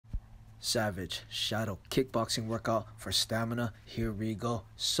Savage shadow kickboxing workout for stamina. Here we go.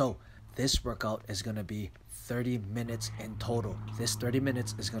 So this workout is going to be 30 minutes in total. This 30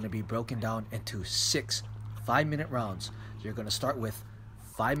 minutes is going to be broken down into 6 5-minute rounds. You're going to start with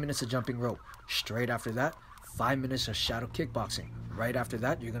 5 minutes of jumping rope. Straight after that, 5 minutes of shadow kickboxing. Right after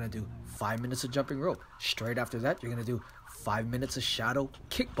that, you're going to do 5 minutes of jumping rope. Straight after that, you're going to do 5 minutes of shadow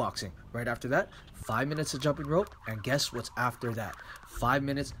kickboxing. Right after that, 5 minutes of jumping rope. And guess what's after that? 5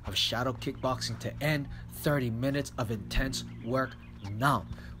 minutes of shadow kickboxing to end 30 minutes of intense work. Now,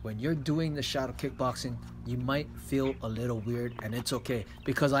 when you're doing the shadow kickboxing, you might feel a little weird, and it's okay,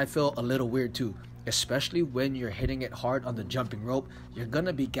 because I feel a little weird too. Especially when you're hitting it hard on the jumping rope, you're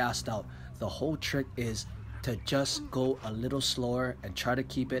gonna be gassed out. The whole trick is to just go a little slower and try to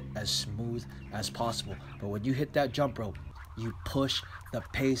keep it as smooth as possible. But when you hit that jump rope, you push the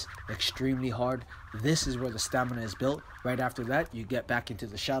pace extremely hard. This is where the stamina is built. Right after that, you get back into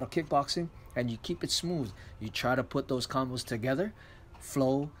the shadow kickboxing and you keep it smooth. You try to put those combos together.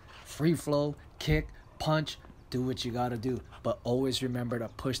 Flow, free flow, kick, punch, do what you gotta do. But always remember to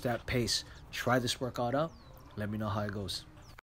push that pace. Try this workout out. Let me know how it goes.